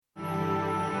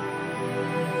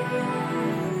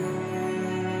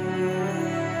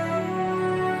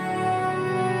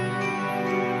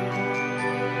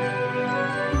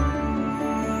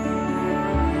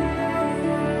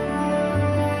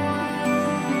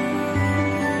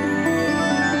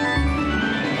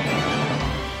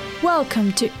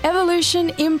Welcome to Evolution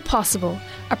Impossible,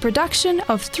 a production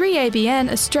of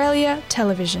 3ABN Australia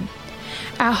Television.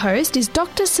 Our host is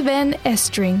Dr. Sven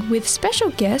Estring with special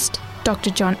guest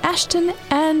Dr. John Ashton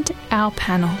and our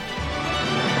panel.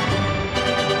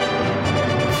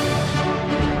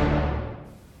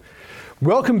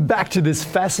 Welcome back to this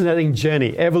fascinating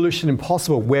journey, Evolution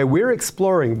Impossible, where we're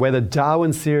exploring whether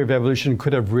Darwin's theory of evolution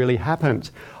could have really happened.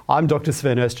 I'm Dr.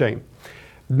 Sven Estring.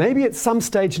 Maybe at some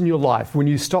stage in your life, when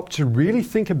you stopped to really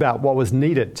think about what was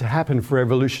needed to happen for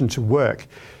evolution to work,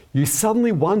 you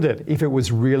suddenly wondered if it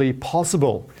was really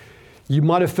possible. You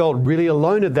might have felt really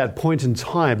alone at that point in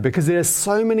time because there are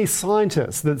so many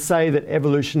scientists that say that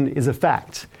evolution is a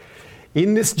fact.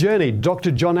 In this journey, Dr.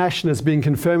 John Ashton has been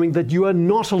confirming that you are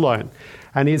not alone,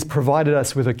 and he has provided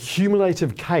us with a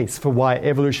cumulative case for why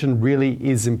evolution really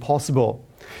is impossible.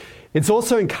 It's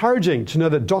also encouraging to know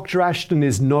that Dr. Ashton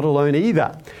is not alone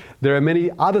either. There are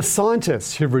many other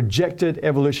scientists who've rejected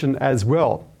evolution as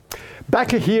well.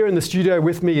 Back here in the studio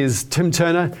with me is Tim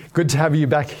Turner. Good to have you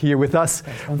back here with us.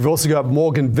 We've also got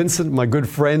Morgan Vincent, my good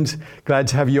friend. Glad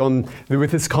to have you on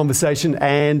with this conversation.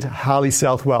 And Harley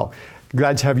Southwell.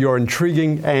 Glad to have your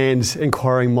intriguing and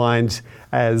inquiring mind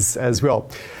as well.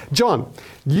 John,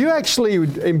 you actually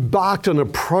embarked on a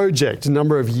project a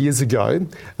number of years ago,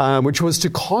 which was to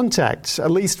contact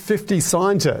at least 50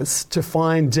 scientists to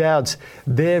find out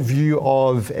their view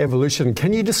of evolution.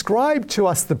 Can you describe to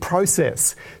us the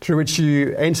process through which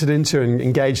you entered into and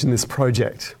engaged in this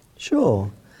project? Sure.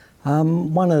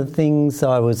 One of the things,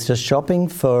 I was just shopping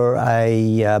for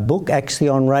a book actually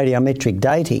on radiometric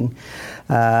dating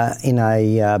in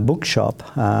a bookshop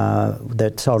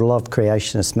that sold a lot of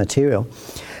creationist material.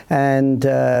 And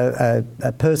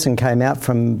a person came out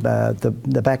from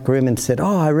the back room and said,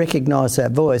 "Oh, I recognise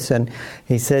that voice." And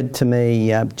he said to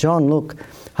me, "John, look,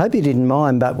 hope you didn't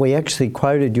mind, but we actually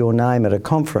quoted your name at a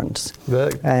conference."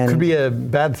 That could be a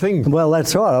bad thing. Well,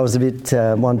 that's right. I was a bit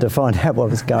wanted to find out what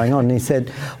was going on. And he said,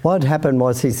 what happened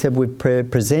was, he said, we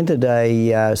presented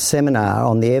a seminar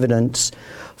on the evidence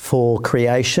for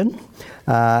creation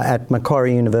at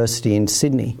Macquarie University in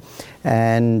Sydney.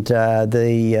 And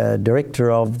the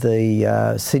director of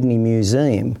the Sydney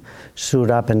Museum stood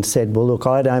up and said, "Well, look,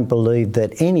 I don't believe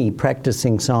that any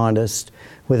practicing scientist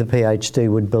with a PhD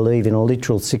would believe in a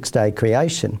literal six-day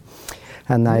creation."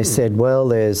 And they said, "Well,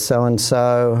 there's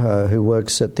so-and-so who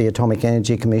works at the Atomic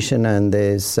Energy Commission, and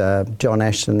there's John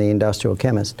Ashton, the industrial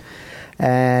chemist."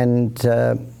 And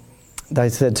they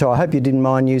said, "So I hope you didn't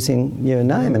mind using your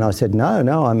name." And I said,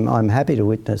 No, I'm happy to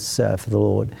witness for the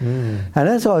Lord. And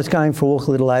as I was going for a walk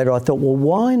a little later, I thought, well,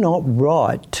 why not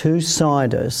write two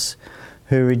scientists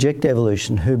who reject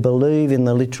evolution, who believe in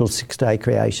the literal six-day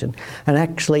creation, and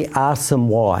actually ask them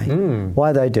why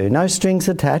they do. No strings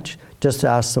attached, just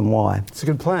ask them why. It's a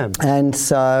good plan. And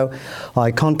so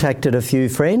I contacted a few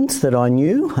friends that I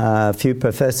knew, a few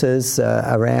professors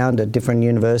around at different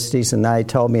universities, and they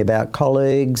told me about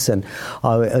colleagues, and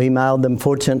I emailed them.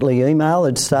 Fortunately, email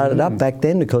had started up back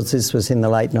then because this was in the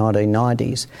late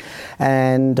 1990s.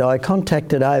 And I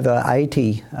contacted over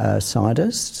 80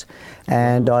 scientists,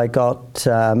 and I got,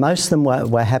 most of them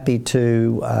were happy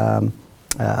to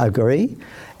agree,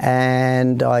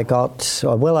 and I got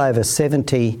well over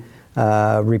 70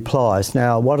 replies.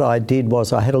 Now, what I did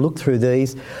was I had a look through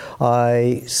these.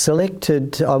 I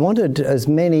wanted as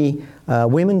many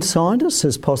women scientists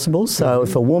as possible, so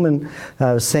if a woman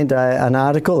sent an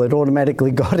article, it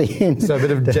automatically got in. So a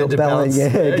bit of gender balance. A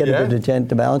bit of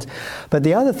gender balance. But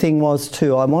the other thing was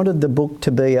too, I wanted the book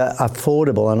to be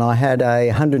affordable, and I had a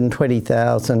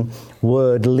 120,000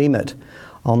 word limit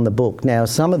on the book. Now,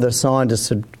 some of the scientists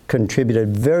had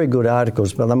contributed very good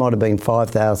articles, but they might have been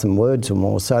 5,000 words or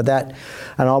more. So that,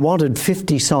 and I wanted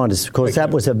 50 scientists because that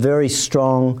was a very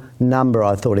strong number.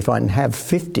 I thought if I can have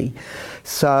 50.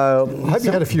 So I hope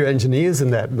you had a few engineers in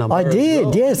that number. I did,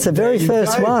 well. yes. The very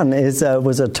first one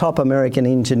was a top American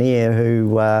engineer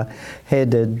who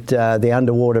headed the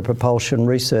underwater propulsion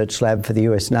research lab for the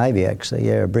US Navy, actually.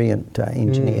 Yeah, a brilliant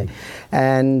engineer.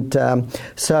 And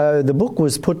so the book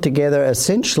was put together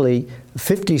essentially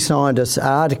 50 scientists'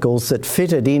 articles that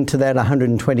fitted into that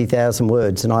 120,000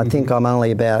 words, and I think I'm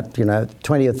only about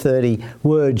 20 or 30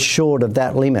 words short of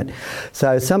that limit.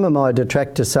 So some of my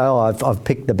detractors say, I've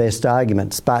picked the best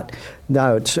arguments, but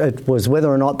no, it was whether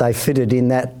or not they fitted in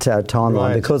that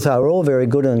timeline, because they were all very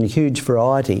good and a huge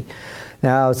variety.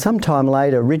 Now, sometime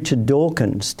later, Richard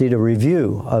Dawkins did a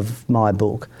review of my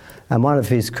book, and one of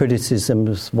his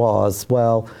criticisms was,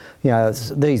 well,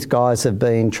 these guys have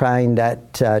been trained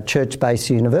at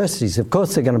church-based universities. Of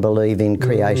course they're going to believe in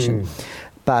creation.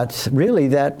 But really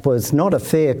that was not a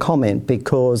fair comment,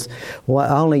 because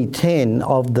only 10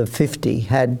 of the 50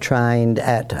 had trained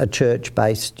at a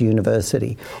church-based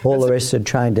university. All the rest had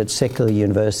trained at secular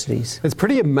universities. It's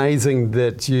pretty amazing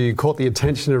that you caught the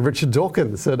attention of Richard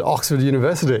Dawkins at Oxford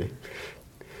University.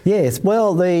 Yes,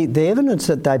 well, the evidence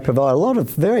that they provide, a lot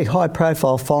of very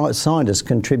high-profile scientists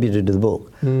contributed to the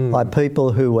book, like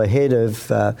people who were head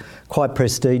of quite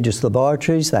prestigious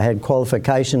laboratories. They had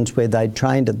qualifications where they'd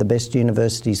trained at the best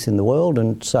universities in the world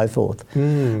and so forth.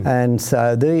 And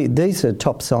so these are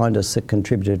top scientists that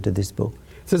contributed to this book.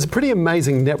 So it's a pretty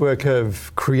amazing network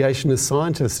of creationist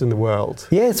scientists in the world.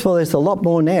 Yes, well, there's a lot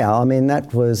more now. I mean,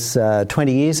 that was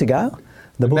 20 years ago.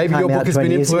 Maybe your book has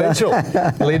been influential,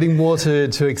 leading more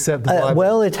to accept the Bible.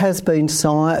 Well, it has been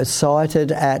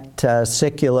cited at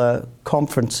secular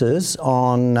conferences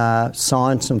on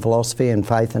science and philosophy and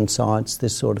faith and science,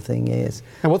 this sort of thing, yes.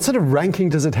 And what sort of ranking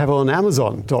does it have on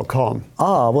Amazon.com?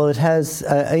 Oh, well, it has,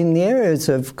 in the areas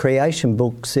of creation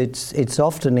books, it's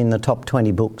often in the top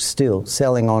 20 books still,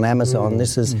 selling on Amazon.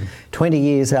 This is 20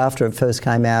 years after it first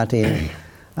came out in...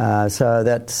 so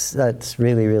that's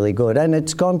really, really good. And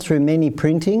it's gone through many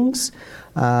printings.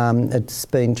 It's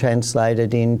been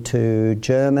translated into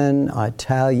German,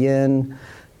 Italian,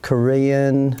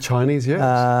 Korean... Chinese,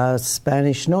 yes.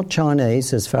 Spanish, not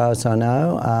Chinese as far as I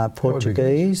know,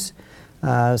 Portuguese.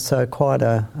 So quite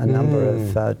a number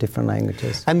of different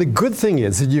languages. And the good thing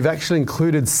is that you've actually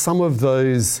included some of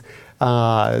those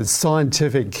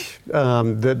scientific,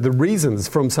 the reasons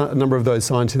from a number of those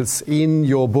scientists in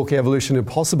your book, Evolution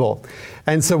Impossible.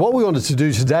 And so what we wanted to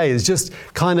do today is just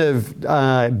kind of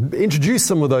introduce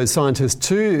some of those scientists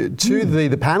to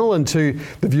the panel and to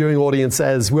the viewing audience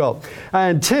as well.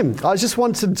 And Tim, I just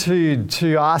wanted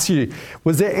to ask you,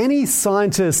 was there any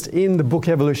scientist in the book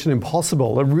Evolution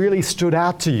Impossible that really stood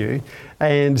out to you?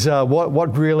 And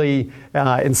what really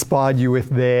inspired you with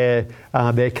their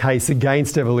case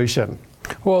against evolution?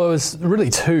 Well, it was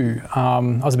really two. I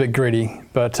was a bit greedy,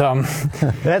 but...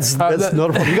 that's not a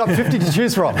problem. You've got 50 to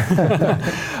choose from.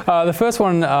 The first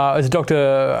one is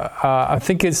Dr. I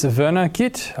think it's Werner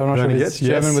Gitt. I'm not sure if it's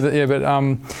German with it. Yeah,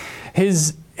 but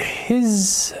his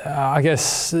I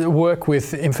guess, work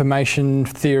with information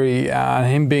theory and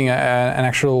him being an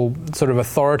actual sort of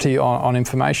authority on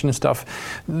information and stuff,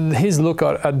 his look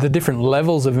at the different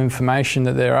levels of information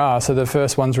that there are. So the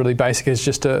first one's really basic. It's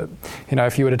just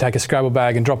if you were to take a Scrabble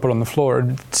bag and drop it on the floor,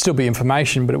 it'd still be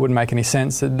information, but it wouldn't make any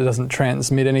sense. It doesn't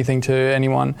transmit anything to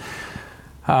anyone.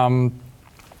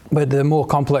 But the more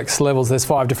complex levels, there's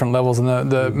 5 different levels, and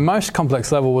the most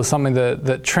complex level was something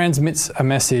that transmits a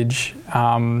message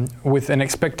with an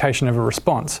expectation of a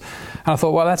response. And I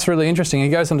thought, well, that's really interesting. He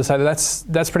goes on to say that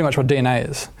that's pretty much what DNA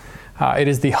is. It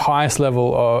is the highest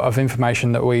level of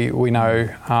information that we know.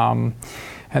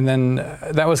 And then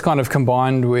that was kind of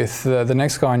combined with the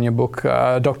next guy in your book,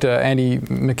 Dr. Andy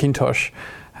McIntosh.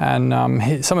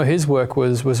 And some of his work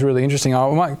was really interesting.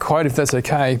 I might quote if that's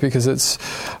okay, because it's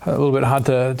a little bit hard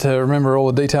to remember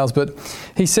all the details. But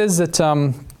he says that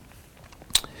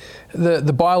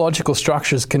the biological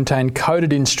structures contain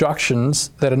coded instructions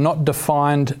that are not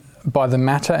defined by the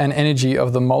matter and energy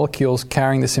of the molecules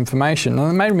carrying this information.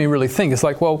 And it made me really think. It's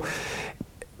like, well,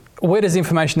 where does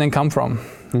information then come from?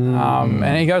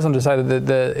 And he goes on to say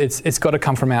that it's got to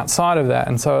come from outside of that.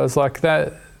 And so it's like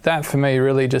that for me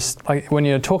really just, like, when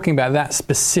you're talking about that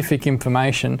specific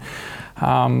information,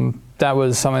 that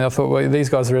was something I thought, well, these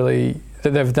guys really,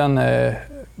 they've done their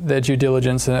due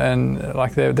diligence and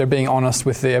like they're being honest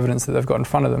with the evidence that they've got in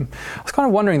front of them. I was kind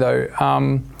of wondering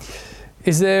though,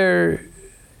 is there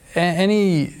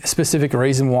any specific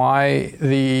reason why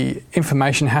the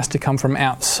information has to come from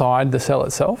outside the cell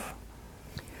itself?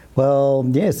 Well,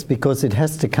 yes, because it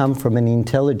has to come from an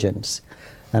intelligence.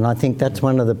 And I think that's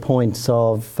one of the points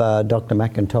of Dr.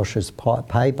 McIntosh's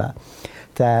paper,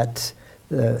 that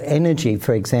energy,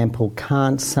 for example,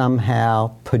 can't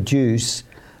somehow produce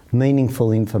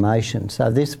meaningful information. So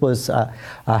this was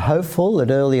hopeful that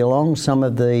early along some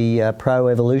of the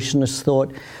pro-evolutionists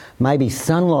thought maybe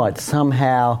sunlight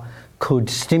somehow could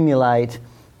stimulate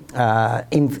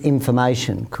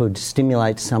information, could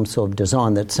stimulate some sort of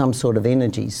design, that some sort of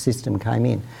energy system came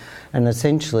in. And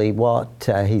essentially what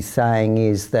he's saying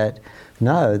is that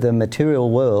no, the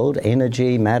material world,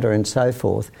 energy, matter and so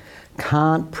forth,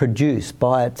 can't produce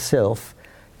by itself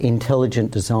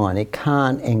intelligent design. It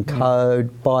can't encode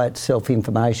by itself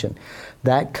information.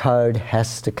 That code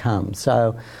has to come.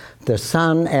 So the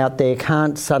sun out there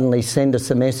can't suddenly send us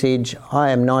a message, I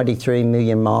am 93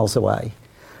 million miles away.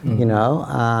 You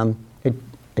know,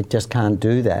 it just can't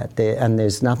do that. And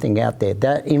there's nothing out there.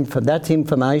 That's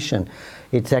information.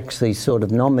 it's actually sort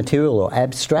of non-material or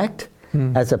abstract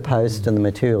as opposed to the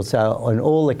material. So in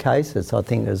all the cases, I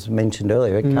think as mentioned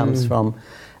earlier, it comes from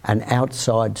an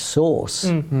outside source,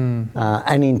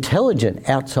 an intelligent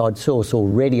outside source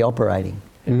already operating.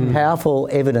 Powerful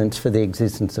evidence for the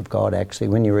existence of God, actually,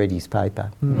 when you read his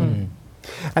paper.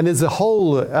 And there's a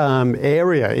whole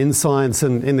area in science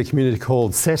and in the community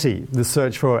called SETI, the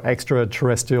Search for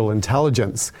Extraterrestrial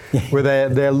Intelligence, where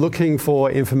they're looking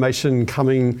for information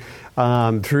coming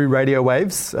through radio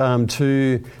waves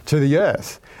to the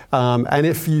Earth. And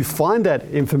if you find that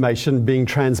information being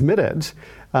transmitted,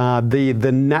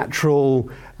 the natural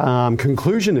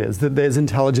conclusion is that there's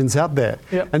intelligence out there.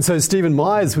 Yep. And so Stephen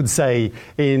Myers would say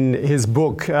in his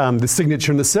book, The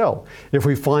Signature in the Cell, if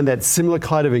we find that similar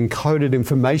kind of encoded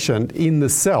information in the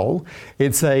cell,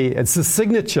 it's a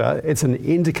signature, it's an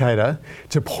indicator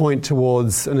to point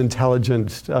towards an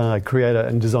intelligent creator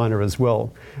and designer as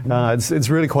well. It's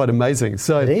really quite amazing.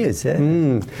 So It is, yeah.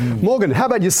 Morgan, how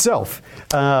about yourself?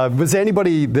 Was there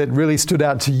anybody that really stood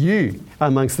out to you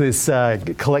amongst this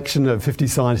collection of 50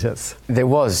 scientists? There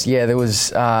was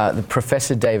the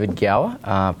Professor David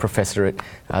Gower, professor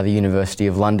at the University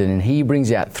of London, and he brings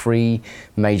out three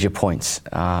major points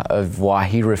of why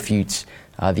he refutes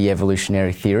the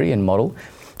evolutionary theory and model.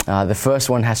 The first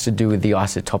one has to do with the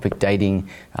isotopic dating,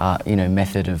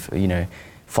 method of,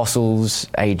 fossils,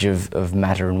 age of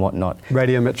matter and whatnot.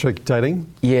 Radiometric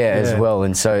dating? Yeah, as well.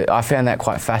 And so I found that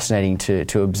quite fascinating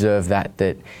to observe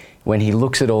that when he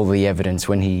looks at all the evidence,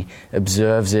 when he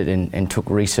observes it and took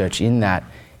research in that,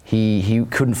 he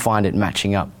couldn't find it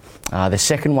matching up. The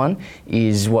second one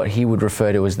is what he would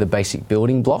refer to as the basic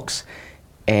building blocks.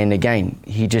 And again,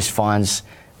 he just finds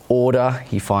order,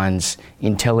 he finds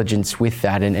intelligence with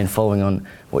that, and following on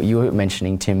what you were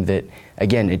mentioning, Tim, that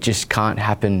again, it just can't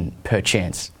happen per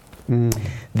chance.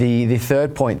 The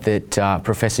third point that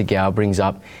Professor Gower brings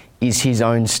up is his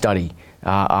own study.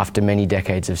 After many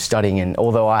decades of studying, and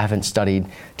although I haven't studied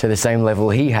to the same level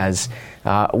he has,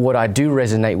 what I do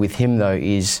resonate with him though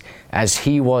is, as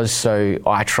he was, so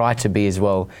I try to be as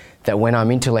well, that when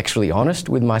I'm intellectually honest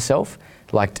with myself,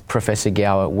 like Professor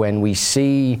Gower, when we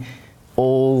see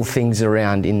all things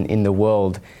around in the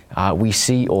world, we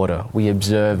see order, we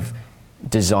observe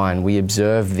design, we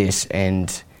observe this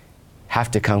and have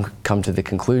to come to the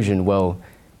conclusion, well,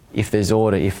 if there's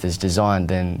order, if there's design,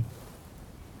 then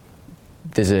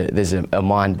there's a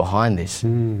mind behind this.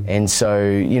 And so,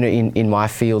 in my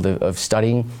field of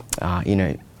studying,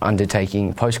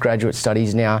 undertaking postgraduate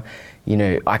studies now,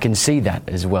 I can see that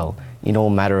as well in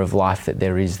all matter of life, that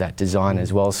there is that design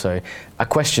as well. So a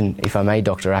question, if I may,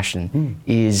 Dr. Ashton,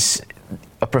 is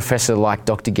a professor like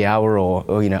Dr. Gower or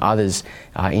others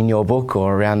in your book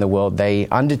or around the world, they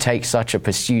undertake such a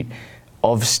pursuit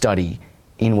of study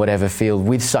in whatever field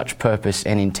with such purpose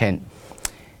and intent.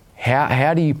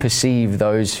 How do you perceive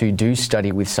those who do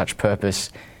study with such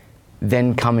purpose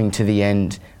then coming to the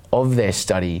end of their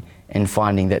study and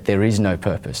finding that there is no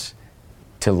purpose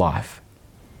to life?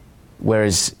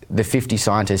 Whereas the 50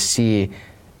 scientists here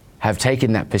have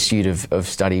taken that pursuit of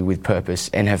study with purpose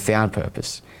and have found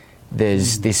purpose.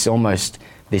 There's this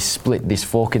split, this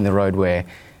fork in the road where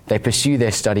they pursue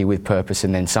their study with purpose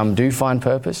and then some do find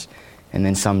purpose and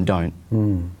then some don't.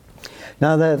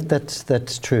 No,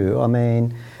 that's true. I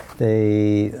mean,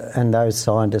 those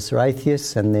scientists are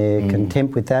atheists and they're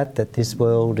content with that this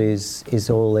world is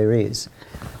all there is.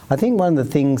 I think one of the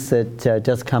things that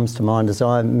just comes to mind as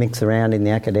I mix around in the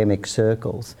academic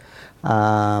circles,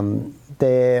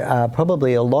 there are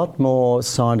probably a lot more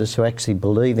scientists who actually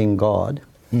believe in God,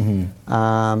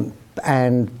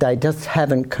 and they just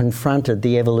haven't confronted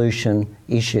the evolution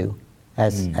issue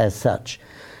as such.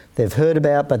 They've heard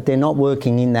about, but they're not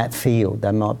working in that field.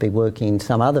 They might be working in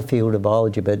some other field of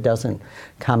biology, but it doesn't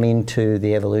come into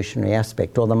the evolutionary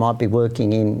aspect. Or they might be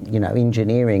working in,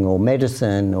 engineering or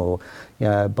medicine or,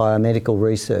 biomedical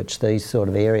research, these sort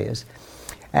of areas.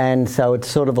 And so it's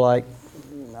sort of like,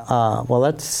 well,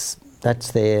 that's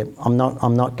there. I'm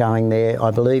not going there.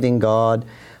 I believe in God.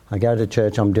 I go to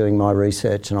church. I'm doing my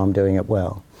research, and I'm doing it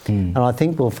well. And I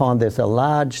think we'll find there's a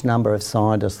large number of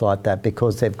scientists like that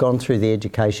because they've gone through the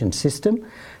education system.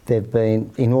 They've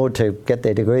been, in order to get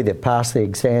their degree, they've passed the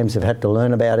exams, they've had to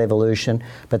learn about evolution,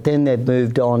 but then they've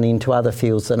moved on into other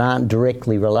fields that aren't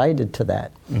directly related to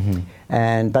that.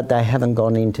 But they haven't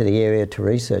gone into the area to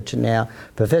research. And now,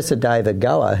 Professor David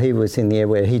Gower, he was in the area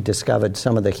where he discovered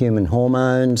some of the human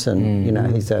hormones and,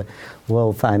 he's a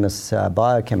world-famous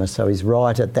biochemist, so he's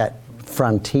right at that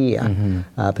frontier,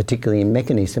 particularly in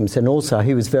mechanisms. And also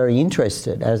he was very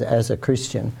interested as a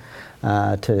Christian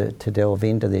to delve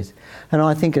into this. And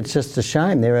I think it's just a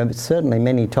shame. There are certainly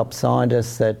many top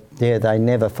scientists that, they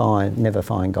never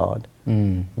find God.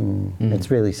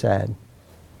 It's really sad.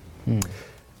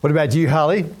 What about you,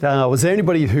 Harley? Was there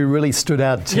anybody who really stood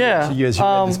out to you as you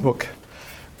read this book?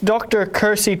 Dr.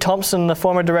 Kersey Thompson, the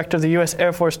former director of the U.S.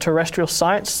 Air Force Terrestrial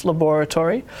Science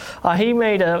Laboratory, he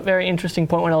made a very interesting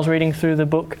point when I was reading through the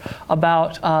book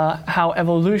about how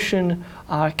evolution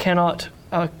cannot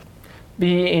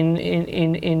be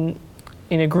in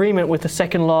agreement with the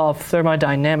second law of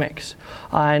thermodynamics.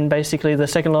 And basically the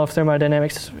second law of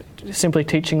thermodynamics is simply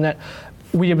teaching that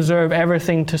we observe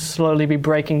everything to slowly be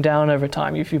breaking down over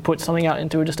time. If you put something out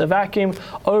into just a vacuum,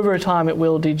 over time it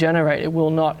will degenerate. It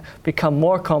will not become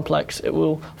more complex. It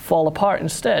will fall apart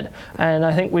instead. And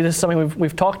I think this is something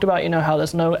we've talked about, how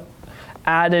there's no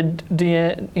added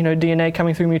DNA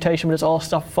coming through mutation, but it's all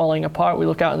stuff falling apart. We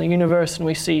look out in the universe and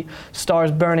we see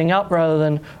stars burning up rather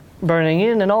than burning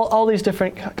in, and all these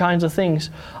different kinds of things.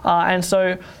 And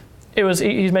so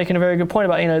he's making a very good point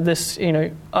about, this,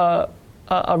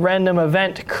 a random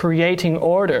event creating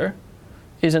order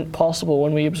isn't possible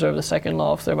when we observe the second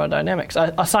law of thermodynamics,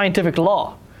 a scientific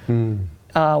law,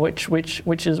 which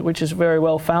is very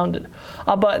well founded.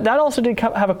 But that also did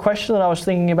have a question that I was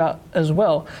thinking about as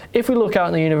well. If we look out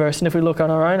in the universe and if we look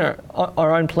on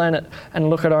our own planet and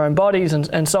look at our own bodies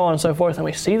and so on and so forth, and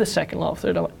we see the second law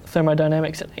of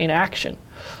thermodynamics in action,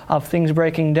 of things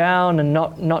breaking down and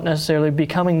not necessarily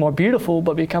becoming more beautiful,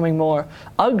 but becoming more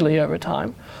ugly over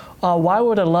time, why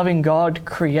would a loving God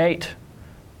create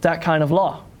that kind of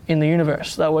law in the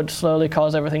universe that would slowly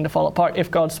cause everything to fall apart if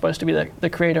God's supposed to be the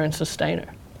creator and sustainer?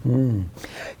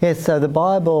 Yes, so the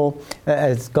Bible,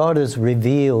 as God has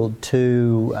revealed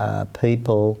to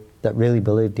people that really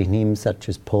believed in him, such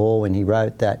as Paul, when he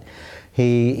wrote that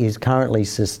he is currently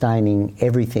sustaining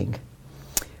everything.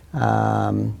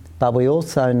 But we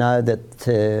also know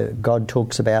that God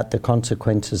talks about the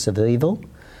consequences of evil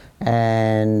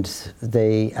and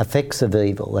the effects of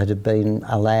evil that have been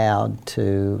allowed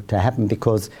to happen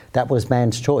because that was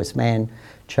man's choice. Man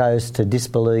chose to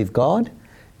disbelieve God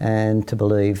and to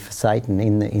believe Satan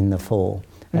in the fall.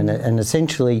 And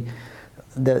essentially,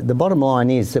 the bottom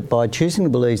line is that by choosing to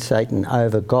believe Satan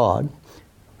over God,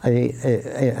 it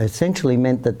essentially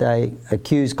meant that they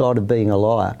accused God of being a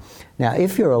liar. Now,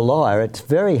 if you're a liar, it's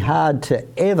very hard to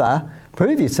ever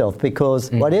prove yourself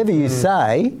because whatever you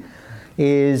say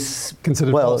is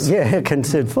considered false.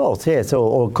 Considered false, yes,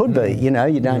 or could be. You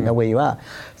don't know where you are.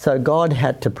 So God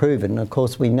had to prove it, and of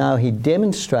course we know he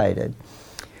demonstrated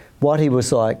what he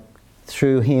was like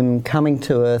through him coming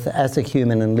to earth as a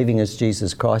human and living as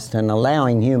Jesus Christ and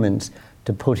allowing humans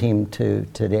to put him to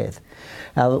death.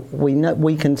 Now,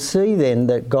 we can see then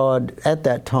that God at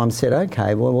that time said,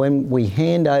 okay, well, when we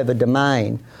hand over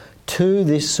domain to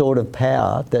this sort of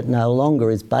power that no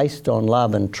longer is based on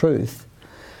love and truth,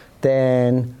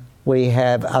 then we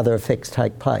have other effects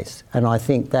take place. And I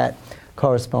think that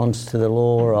corresponds to the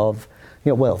law of,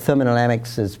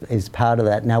 thermodynamics is part of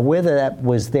that. Now, whether that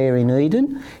was there in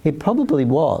Eden, it probably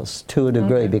was to a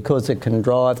degree because it can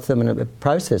drive thermodynamic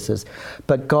processes.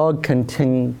 But God can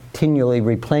continually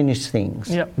replenish things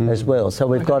as well. So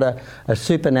we've got a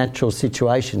supernatural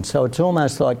situation. So it's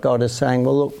almost like God is saying,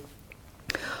 well, look,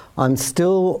 I'm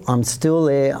still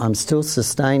there, I'm still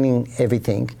sustaining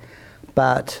everything,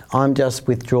 but I'm just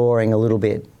withdrawing a little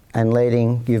bit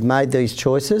and you've made these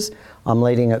choices, I'm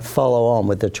letting it follow on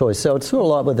with the choice. So it's sort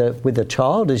of like with a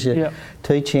child, as you're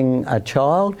teaching a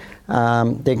child,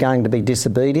 they're going to be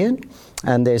disobedient,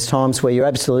 and there's times where you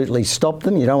absolutely stop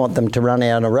them, you don't want them to run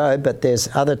out on a road, but there's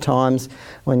other times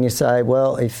when you say,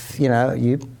 well, if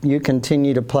you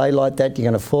continue to play like that, you're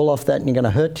going to fall off that and you're going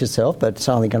to hurt yourself, but it's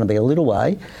only going to be a little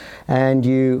way, and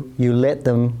you let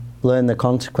them learn the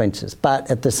consequences. But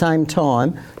at the same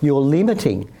time, you're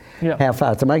limiting how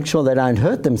far, to make sure they don't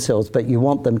hurt themselves, but you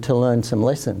want them to learn some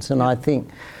lessons. And I think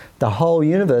the whole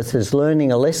universe is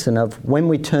learning a lesson of when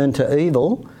we turn to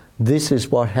evil, this is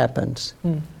what happens.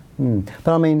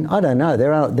 But I mean, I don't know.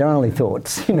 They're only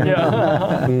thoughts. We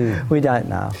don't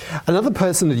know. Another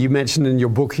person that you mentioned in your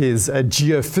book is a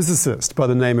geophysicist by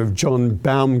the name of John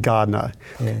Baumgartner.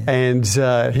 And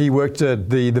he worked at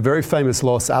the very famous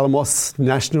Los Alamos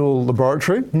National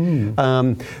Laboratory.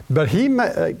 But he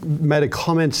made a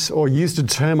comment, or used a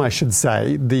term, I should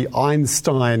say, the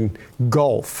Einstein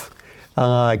gulf.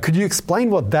 Could you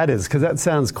explain what that is? Because that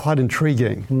sounds quite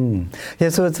intriguing. Yeah,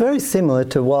 so it's very similar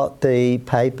to what the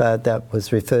paper that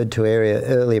was referred to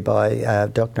earlier by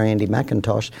Dr. Andy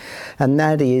McIntosh, and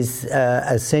that is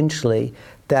essentially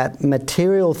that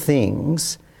material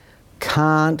things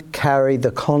can't carry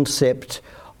the concept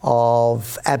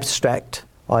of abstract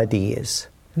ideas.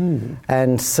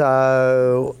 And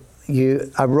so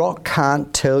a rock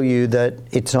can't tell you that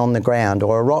it's on the ground,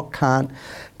 or a rock can't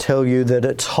tell you that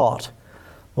it's hot,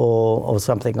 or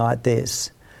something like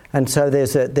this. And so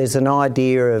there's an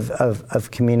idea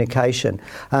of communication.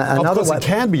 Of course, it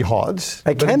can be hot.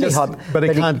 It can be hot, but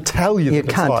it can't tell you. You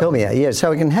can't tell me that. Yeah,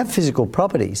 so it can have physical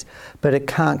properties, but it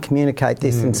can't communicate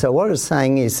this. And so what it's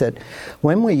saying is that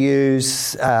when we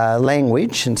use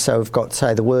language, and so we've got,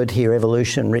 say, the word here,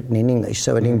 evolution, written in English,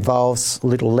 so it involves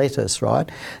little letters, right?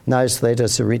 And those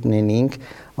letters are written in ink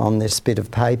on this bit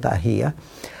of paper here,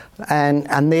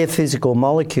 and they're physical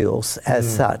molecules as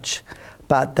such.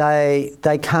 But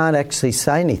they can't actually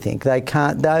say anything.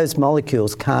 Those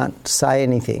molecules can't say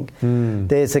anything.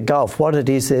 There's a gulf. What it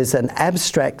is, there's an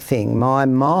abstract thing. My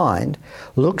mind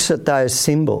looks at those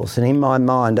symbols, and in my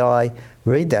mind I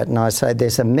read that and I say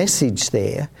there's a message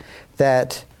there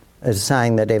that is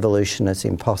saying that evolution is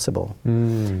impossible.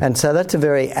 And so that's a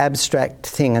very abstract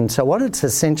thing. And so what it's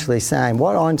essentially saying,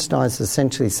 what Einstein's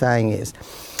essentially saying is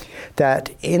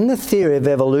that in the theory of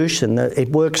evolution, it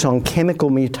works on chemical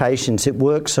mutations, it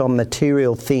works on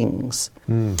material things.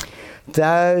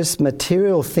 Those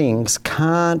material things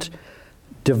can't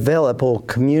develop or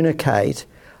communicate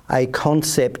a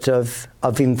concept of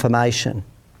information.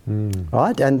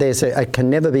 Right? And it can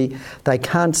never be, they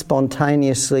can't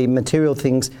spontaneously, material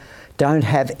things don't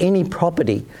have any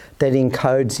property that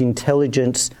encodes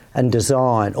intelligence and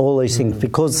design, all these things,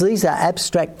 because these are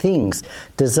abstract things.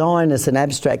 Design is an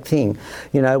abstract thing.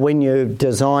 You know, when you're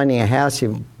designing a house,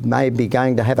 you may be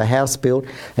going to have a house built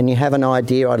and you have an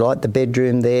idea, I'd like the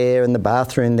bedroom there and the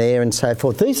bathroom there and so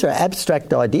forth. These are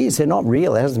abstract ideas. They're not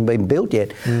real. It hasn't been built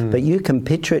yet. But you can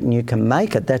picture it and you can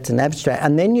make it. That's an abstract.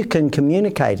 And then you can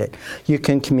communicate it. You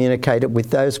can communicate it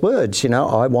with those words. You know,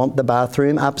 I want the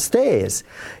bathroom upstairs.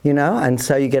 You know, and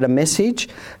so you get a message,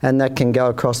 and that can go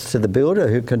across to the builder,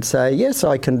 who can say, yes,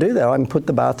 I can do that. I can put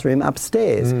the bathroom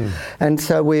upstairs. And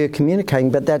so we're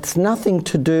communicating, but that's nothing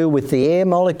to do with the air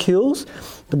molecules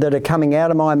that are coming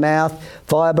out of my mouth,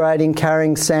 vibrating,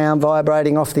 carrying sound,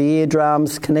 vibrating off the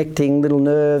eardrums, connecting little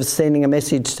nerves, sending a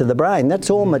message to the brain. That's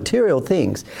all material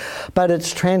things. But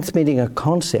it's transmitting a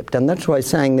concept, and that's why I'm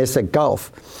saying there's a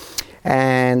gulf.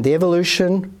 And the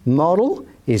evolution model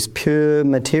is pure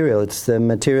material. It's the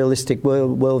materialistic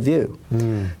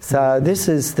worldview. So this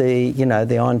is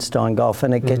the Einstein gulf,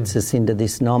 and it gets us into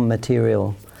this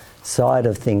non-material side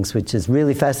of things, which is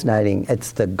really fascinating.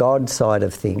 It's the God side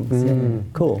of things. Yeah.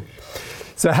 Cool.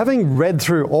 So having read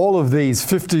through all of these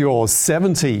 50 or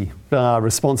 70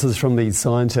 responses from these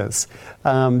scientists,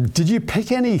 did you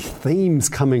pick any themes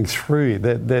coming through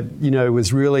that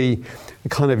was really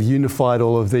kind of unified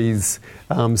all of these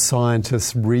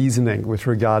scientists' reasoning with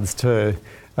regards to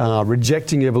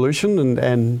rejecting evolution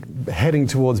and heading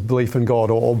towards belief in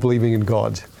God or believing in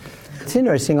God? It's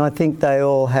interesting. I think they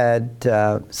all had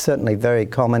certainly very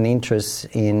common interests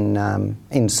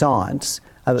in science.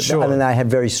 Sure. I mean, they had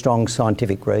very strong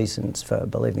scientific reasons for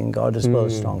believing in God, as well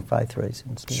as strong faith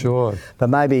reasons. Sure.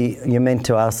 But maybe you meant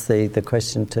to ask the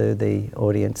question to the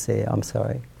audience there. I'm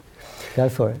sorry. Go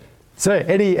for it. So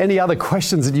any other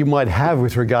questions that you might have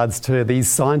with regards to these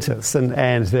scientists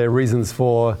and their reasons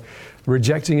for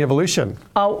rejecting evolution?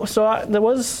 There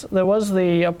was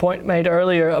the point made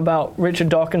earlier about Richard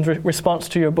Dawkins' response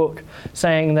to your book,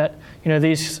 saying that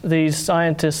these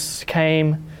scientists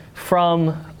came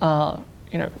from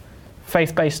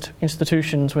faith-based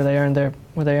institutions where they earned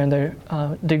their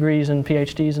degrees and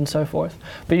PhDs and so forth.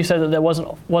 But you said that there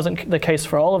wasn't the case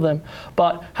for all of them.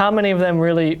 But how many of them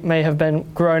really may have been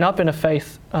grown up in a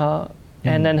faith and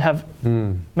then have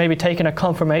maybe taken a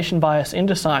confirmation bias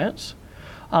into science?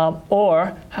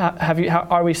 Or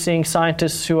are we seeing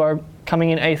scientists who are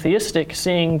coming in atheistic,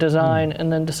 seeing design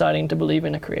and then deciding to believe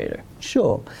in a creator?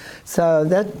 Sure. So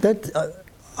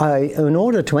in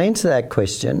order to answer that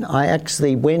question, I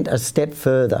actually went a step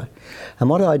further. And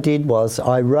what I did was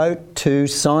I wrote to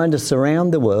scientists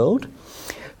around the world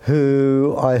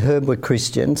who I heard were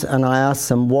Christians, and I asked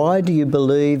them, why do you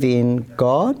believe in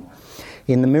God,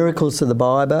 in the miracles of the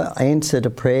Bible, answer to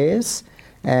prayers,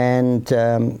 and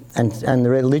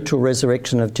the literal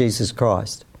resurrection of Jesus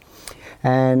Christ?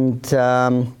 And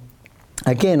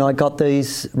again, I got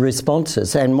these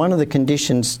responses, and one of the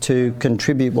conditions to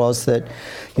contribute was that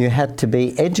you had to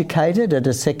be educated at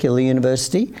a secular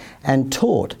university and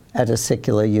taught at a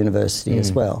secular university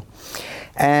as well.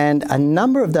 And a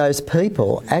number of those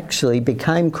people actually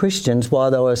became Christians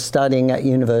while they were studying at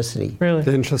university. Really?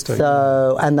 Interesting.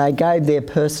 So, and they gave their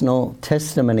personal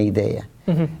testimony there.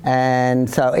 And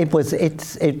so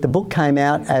the book came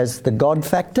out as The God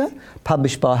Factor,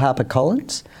 published by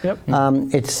HarperCollins. Yep.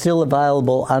 It's still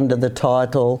available under the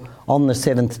title On the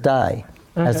Seventh Day,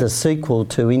 as a sequel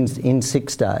to In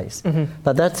 6 Days.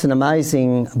 But that's an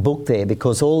amazing book there,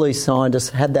 because all these scientists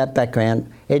had that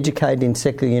background, educated in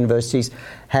secular universities,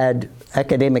 had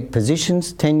academic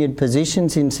positions, tenured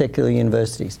positions in secular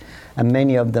universities, and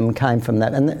many of them came from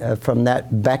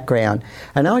that background.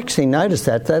 And I actually noticed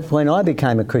that when I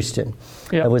became a Christian.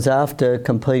 Yep. It was after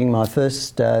completing my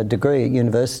first degree at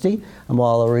university, and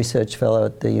while a research fellow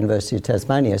at the University of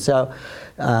Tasmania. So,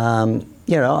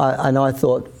 I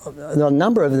thought a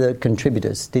number of the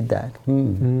contributors did that.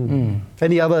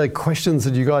 Any other questions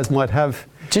that you guys might have?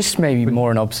 Just maybe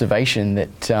more an observation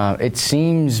that it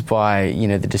seems by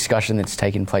the discussion that's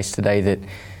taken place today that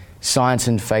science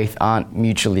and faith aren't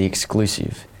mutually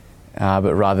exclusive,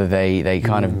 but rather they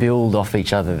kind of build off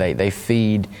each other. They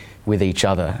feed with each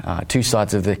other, two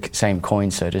sides of the same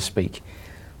coin, so to speak.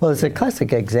 Well, it's a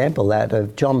classic example that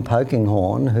of John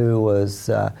Polkinghorne, who was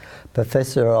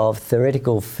Professor of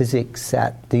Theoretical Physics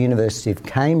at the University of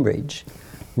Cambridge,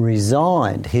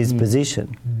 resigned his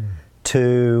position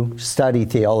to study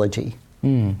theology.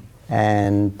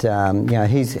 And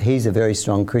he's a very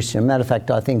strong Christian. Matter of fact,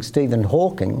 I think Stephen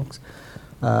Hawking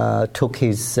took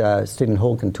his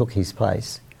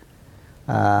place.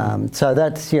 So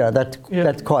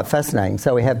that's quite fascinating.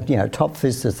 So we have top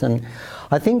physicists, and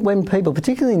I think when people,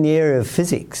 particularly in the area of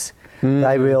physics,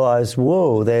 they realise,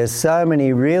 whoa, there's so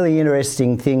many really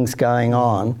interesting things going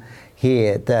on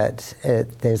here that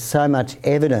there's so much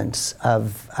evidence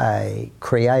of a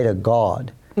creator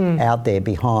God out there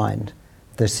behind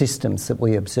the systems that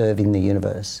we observe in the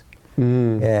universe.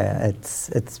 Yeah,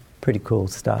 it's pretty cool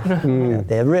stuff out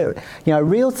there.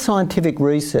 Real scientific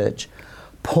research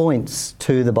points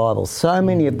to the Bible. So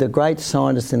many of the great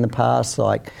scientists in the past,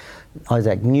 like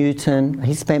Isaac Newton,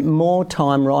 he spent more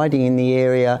time writing in the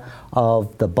area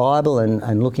of the Bible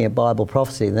and looking at Bible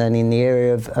prophecy than in the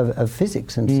area of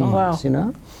physics and science,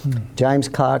 James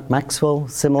Clerk Maxwell,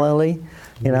 similarly,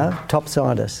 top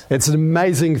scientists. It's an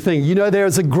amazing thing. There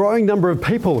is a growing number of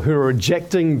people who are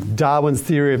rejecting Darwin's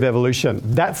theory of evolution.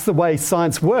 That's the way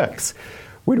science works.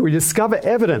 When we discover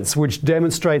evidence which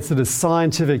demonstrates that a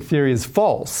scientific theory is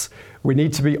false, we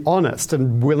need to be honest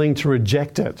and willing to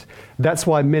reject it. That's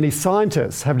why many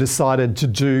scientists have decided to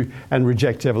do and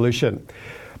reject evolution.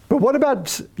 But what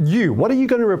about you? What are you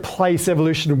going to replace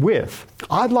evolution with?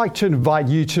 I'd like to invite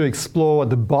you to explore what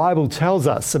the Bible tells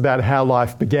us about how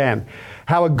life began,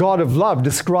 how a God of love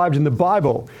described in the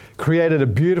Bible created a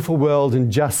beautiful world in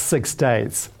just 6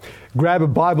 days. Grab a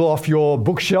Bible off your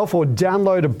bookshelf or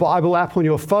download a Bible app on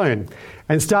your phone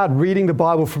and start reading the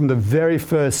Bible from the very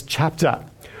first chapter.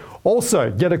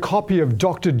 Also, get a copy of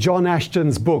Dr. John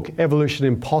Ashton's book, Evolution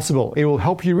Impossible. It will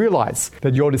help you realize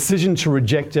that your decision to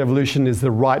reject evolution is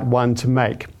the right one to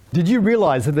make. Did you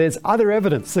realize that there's other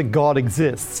evidence that God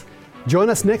exists? Join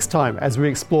us next time as we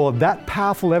explore that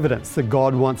powerful evidence that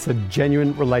God wants a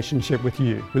genuine relationship with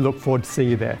you. We look forward to seeing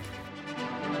you there.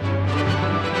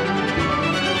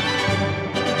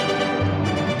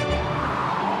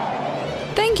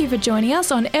 Thank you for joining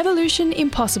us on Evolution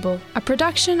Impossible, a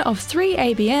production of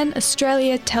 3ABN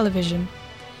Australia Television.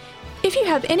 If you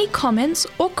have any comments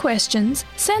or questions,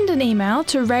 send an email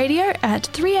to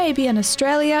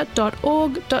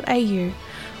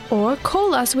radio@3abnaustralia.org.au or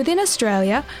call us within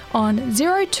Australia on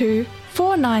 02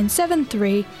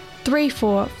 4973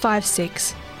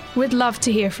 3456. We'd love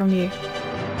to hear from you.